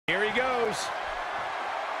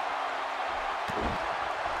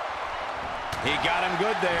He got him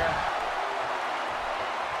good there.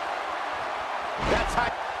 That's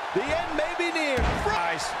high. The end may be near.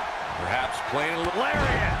 Perhaps playing a little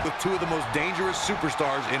lariat with two of the most dangerous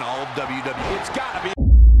superstars in all of WWE. It's got to be.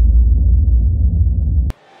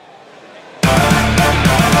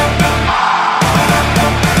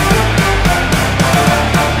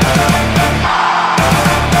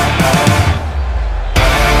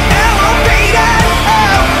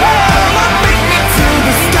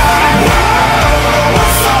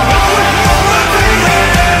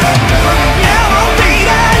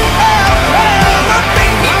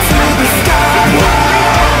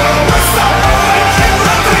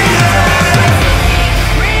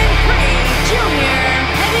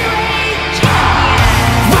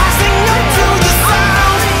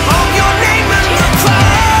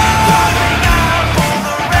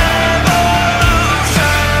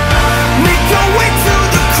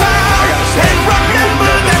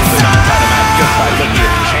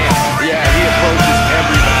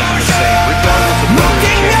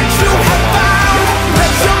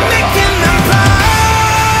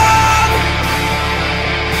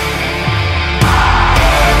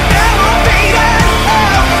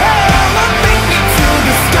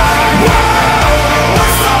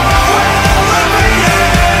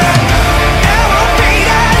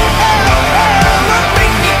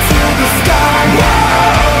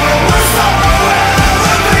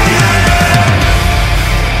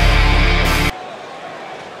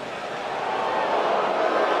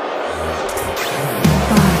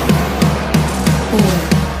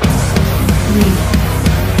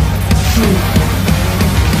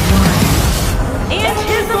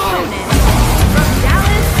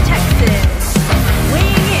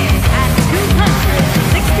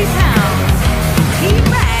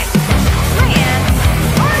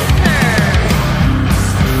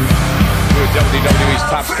 WWE's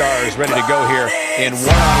top stars ready to go here in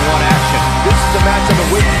one-on-one action. This is the match I've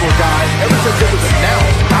been waiting for, guys. Ever since it was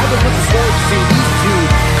announced, I've been looking forward to seeing these two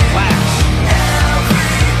clash.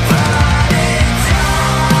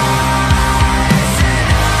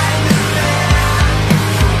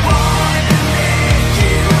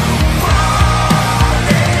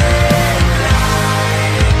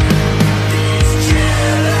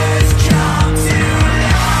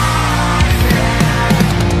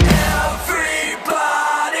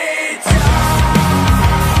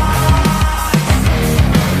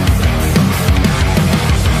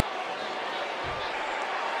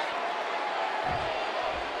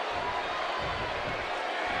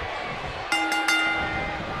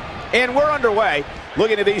 And we're underway.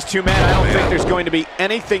 Looking at these two men, I don't think there's going to be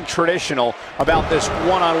anything traditional about this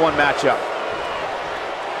one-on-one matchup.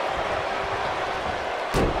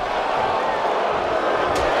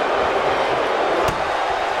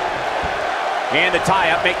 And the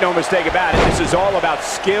tie-up, make no mistake about it, this is all about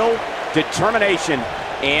skill, determination,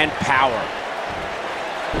 and power.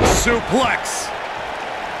 Suplex.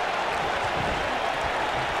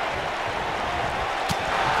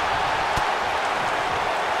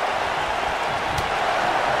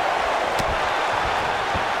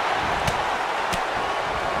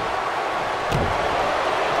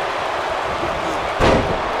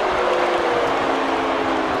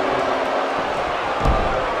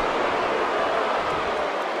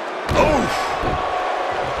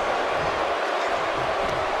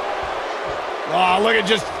 Oh, look at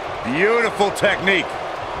just beautiful technique.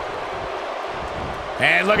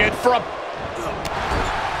 And look at from.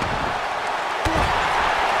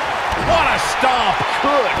 What a stomp.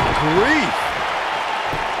 Good grief.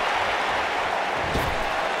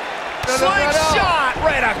 Slingshot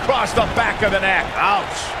right across the back of the neck.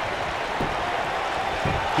 Ouch.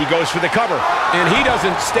 He goes for the cover. And he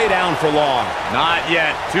doesn't stay down for long. Not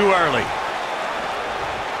yet. Too early.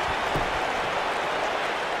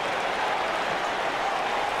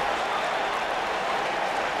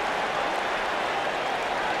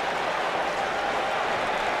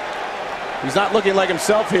 He's not looking like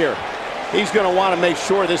himself here. He's going to want to make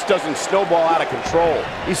sure this doesn't snowball out of control.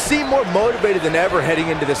 He seemed more motivated than ever heading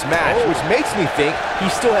into this match, which makes me think he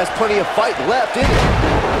still has plenty of fight left in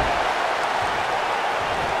him.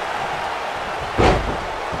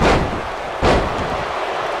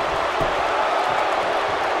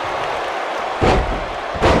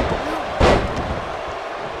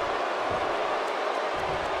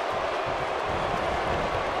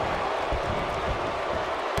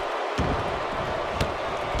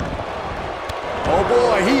 Oh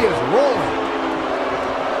boy, he is rolling.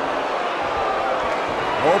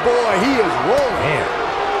 Oh boy, he is rolling. Man.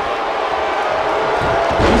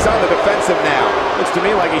 He's on the defensive now. Looks to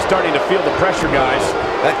me like he's starting to feel the pressure, guys.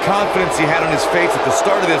 That confidence he had on his face at the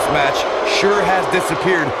start of this match sure has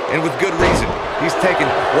disappeared, and with good reason. He's taken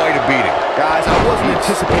quite a beating. Guys, I wasn't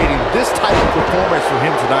anticipating this type of performance from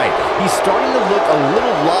him tonight. He's starting to look a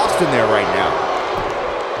little lost in there right now.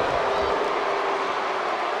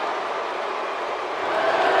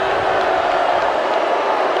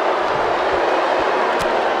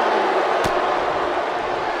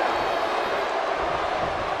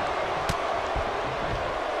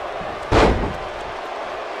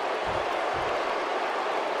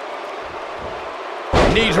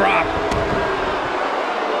 Knee drop.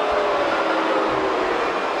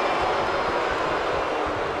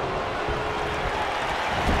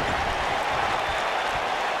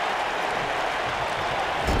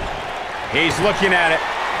 He's looking at it.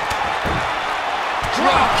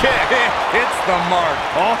 Drop kick. It's the mark.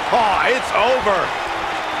 Oh, it's over.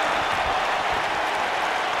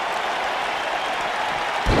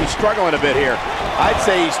 He's struggling a bit here. I'd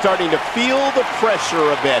say he's starting to feel the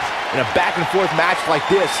pressure a bit. In a back-and-forth match like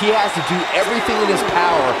this, he has to do everything in his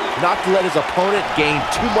power not to let his opponent gain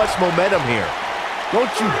too much momentum here. Don't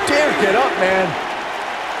you dare get up, man.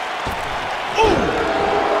 Ooh.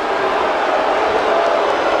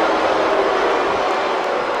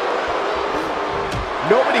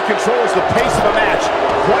 Nobody controls the pace of a match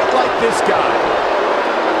quite like this guy.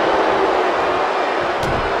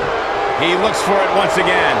 He looks for it once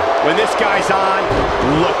again. When this guy's on,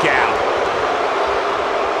 look out.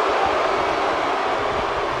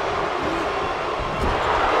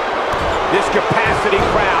 This capacity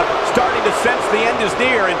crowd starting to sense the end is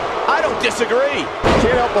near, and I don't disagree.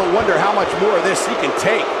 Can't help but wonder how much more of this he can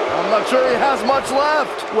take. I'm not sure he has much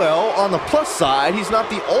left. Well, on the plus side, he's not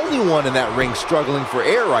the only one in that ring struggling for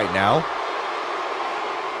air right now.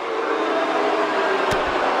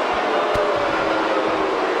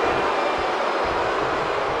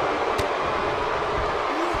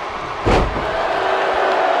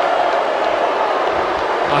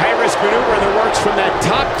 A high-risk maneuver in the works from that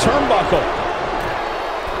top turnbuckle.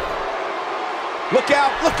 Look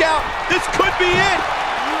out, look out. This could be it.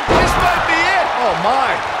 This might be it. Oh,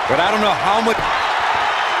 my. But I don't know how much. 1,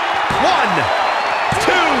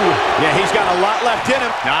 2. Yeah, he's got a lot left in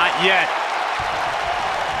him. Not yet.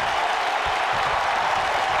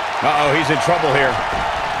 Uh-oh, he's in trouble here.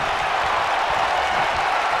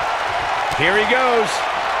 Here he goes.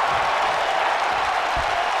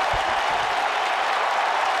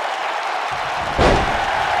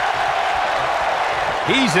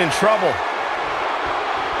 He's in trouble.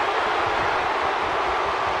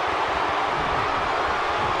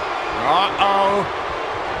 Uh-oh.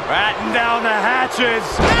 Batten down the hatches.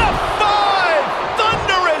 F5!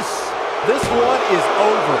 Thunderous! This one is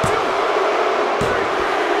over.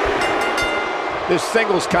 This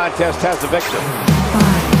singles contest has a victor. 5,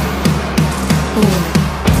 4,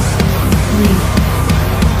 3,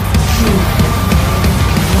 2,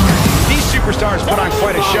 1. These superstars put on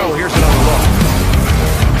quite a show. Here's another look.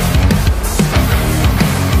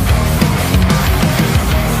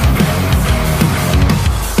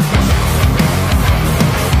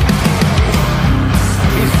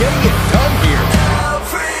 Getting it done here.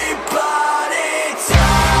 Everybody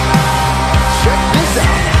talk. Check this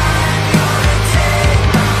out.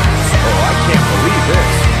 Oh, I can't believe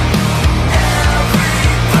this.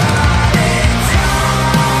 Everybody talks.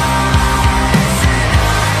 And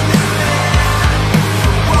I'm the man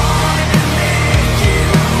who wanted to make you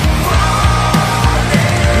fall in.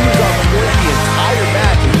 He was on the board the entire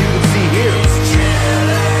match, as you can see here.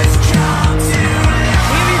 Killers come to life.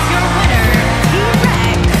 Here is your winner,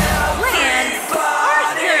 Lance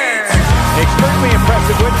Archer. Extremely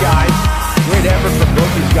impressive win, guys. Great effort from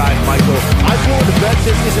both these guys, Michael. I'm willing to bet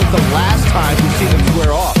this isn't the last time we've seen them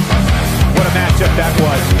square off. What a matchup that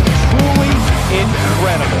was. Truly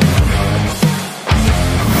incredible.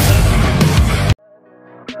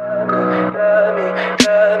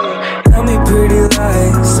 Tell me pretty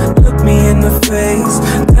lies, look me in the face.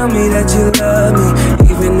 Tell me that you love me.